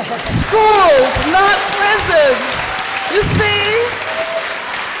 absolutely. Schools, not prisons. You see?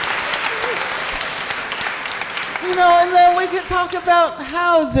 You know, and then we could talk about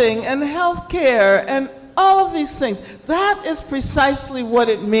housing and healthcare and all of these things. That is precisely what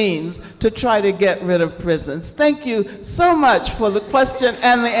it means to try to get rid of prisons. Thank you so much for the question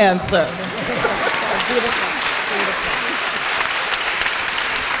and the answer. Beautiful.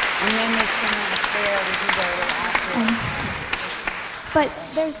 And then there's someone up there we can go to after. But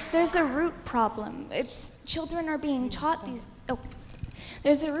there's a root problem. Children are being taught these.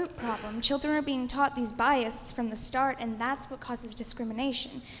 There's a root problem. Children are being taught these biases from the start, and that's what causes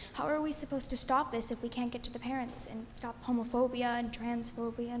discrimination. How are we supposed to stop this if we can't get to the parents and stop homophobia and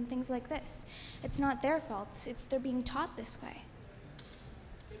transphobia and things like this? It's not their fault. They're being taught this way.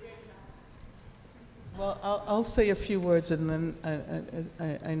 Well, I'll say a few words, and then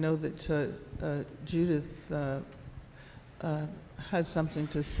I know that Judith has something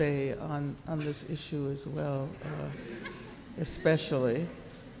to say on this issue as well, especially.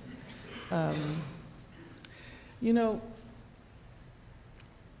 You know,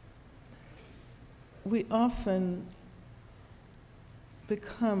 we often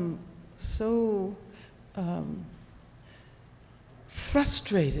become so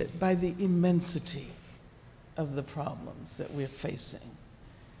frustrated by the immensity of the problems that we're facing.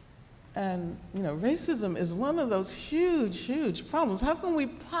 And, you know, racism is one of those huge, huge problems. How can we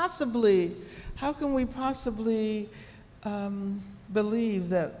possibly believe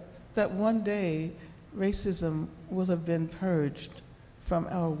that one day racism will have been purged from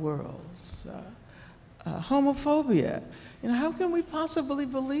our worlds? Homophobia, you know, how can we possibly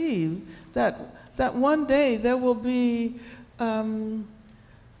believe that one day there will be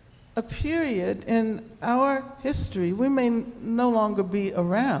a period in our history, we may no longer be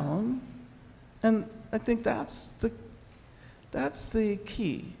around, and I think that's the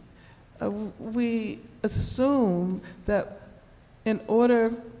key. We assume that in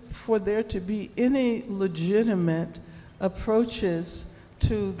order for there to be any legitimate approaches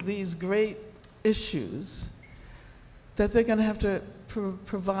to these great issues, that they're going to have to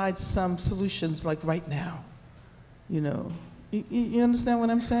provide some solutions like right now, you know. You understand what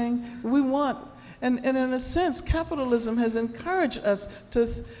I'm saying? We want, and in a sense, capitalism has encouraged us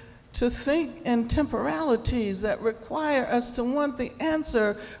to think in temporalities that require us to want the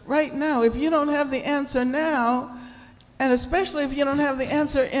answer right now. If you don't have the answer now, and especially if you don't have the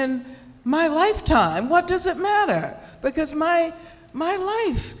answer in my lifetime, what does it matter? Because my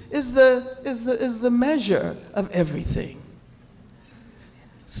life is the measure of everything.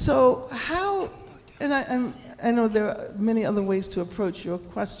 So how, and I know there are many other ways to approach your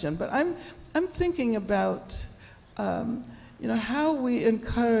question, but I'm thinking about you know, how we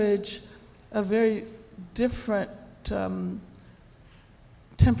encourage a very different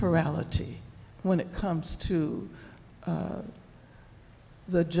temporality when it comes to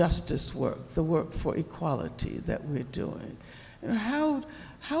the justice work, the work for equality that we're doing. You know,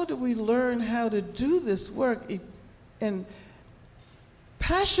 how do we learn how to do this work and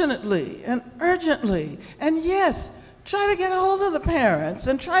passionately and urgently, and yes, try to get a hold of the parents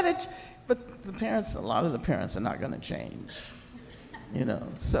and but the parents, a lot of the parents are not going to change, you know.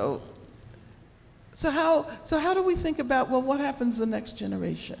 So how do we think about, well, what happens the next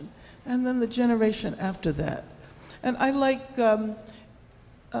generation, and then the generation after that? And I like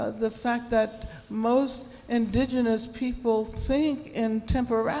the fact that most indigenous people think in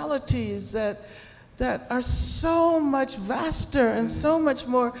temporalities that are so much vaster and so much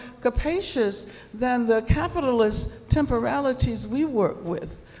more capacious than the capitalist temporalities we work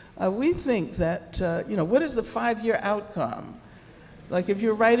with. We think that, you know, what is the 5-year outcome? Like if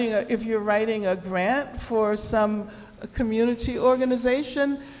you're writing a grant for some community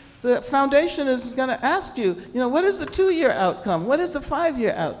organization, the foundation is going to ask you, you know, what is the 2-year outcome? What is the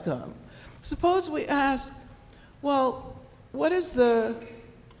 5-year outcome? Suppose we ask, well, what is the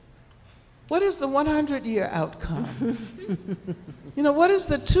 100-year outcome? You know, what is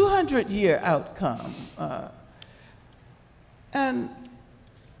the 200-year outcome?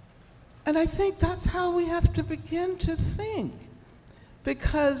 And I think that's how we have to begin to think,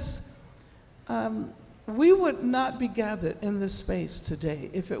 because we would not be gathered in this space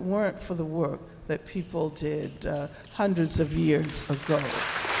today if it weren't for the work that people did hundreds of years ago.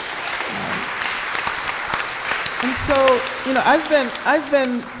 And so, you know, I've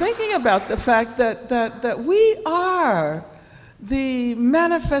been thinking about the fact that we are the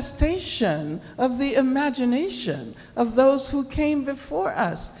manifestation of the imagination of those who came before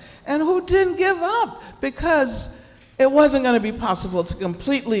us. and who didn't give up because it wasn't going to be possible to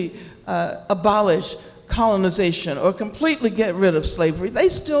completely abolish colonization or completely get rid of slavery. They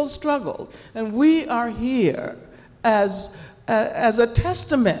still struggled. And we are here as a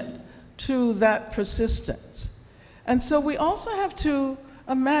testament to that persistence. And so we also have to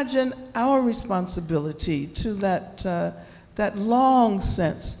imagine our responsibility to that long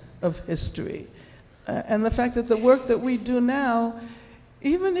sense of history. And the fact that the work that we do now,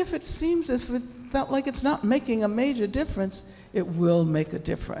 even if it seems as if like it's not making a major difference, it will make a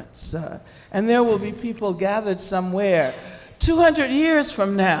difference. And there will be people gathered somewhere 200 years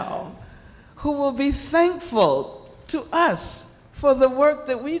from now who will be thankful to us for the work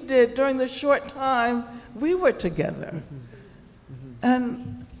that we did during the short time we were together.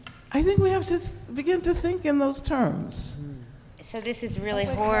 And I think we have to begin to think in those terms. So this is really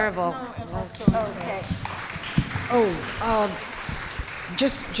horrible. Okay.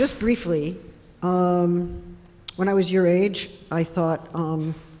 Just briefly, when I was your age, I thought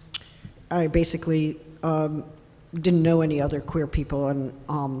I basically didn't know any other queer people, and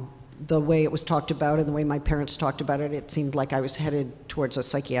the way it was talked about and the way my parents talked about it, it seemed like I was headed towards a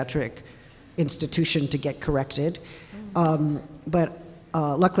psychiatric institution to get corrected. But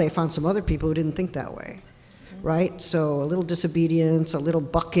luckily I found some other people who didn't think that way, right? So a little disobedience, a little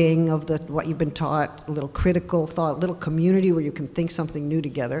bucking of what you've been taught, a little critical thought, a little community where you can think something new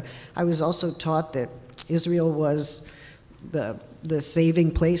together. I was also taught that Israel was the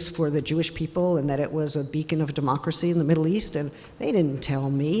saving place for the Jewish people and that it was a beacon of democracy in the Middle East, and they didn't tell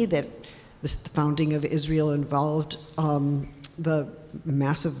me that the founding of Israel involved the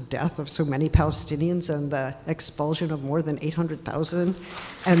massive death of so many Palestinians and the expulsion of more than 800,000,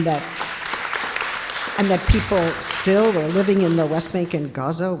 and that people still were living in the West Bank and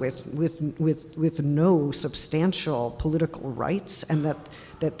Gaza with no substantial political rights, and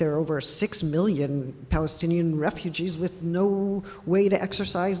that there are over 6 million Palestinian refugees with no way to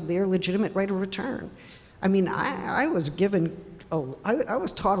exercise their legitimate right of return. I mean, I was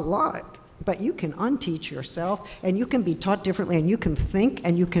taught a lot, but you can unteach yourself, and you can be taught differently, and you can think,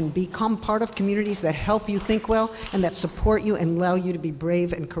 and you can become part of communities that help you think well, and that support you and allow you to be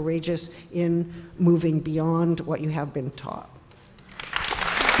brave and courageous in moving beyond what you have been taught.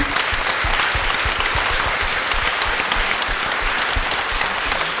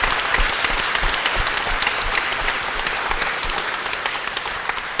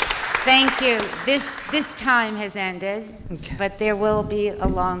 Thank you. This time has ended, but there will be a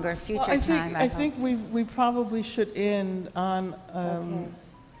longer future time. I think we probably should end on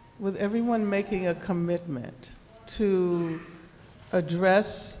with everyone making a commitment to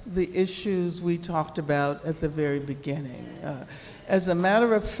address the issues we talked about at the very beginning. As a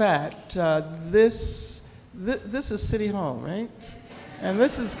matter of fact, this is City Hall, right? And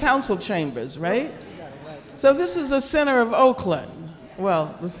this is council chambers, right? So this is the center of Oakland.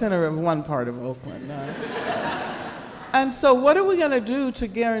 Well, the center of one part of Oakland. And so what are we going to do to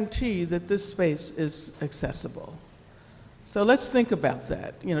guarantee that this space is accessible? So let's think about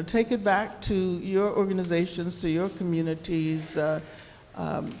that. You know, take it back to your organizations, to your communities, and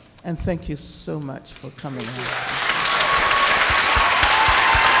thank you so much for coming out.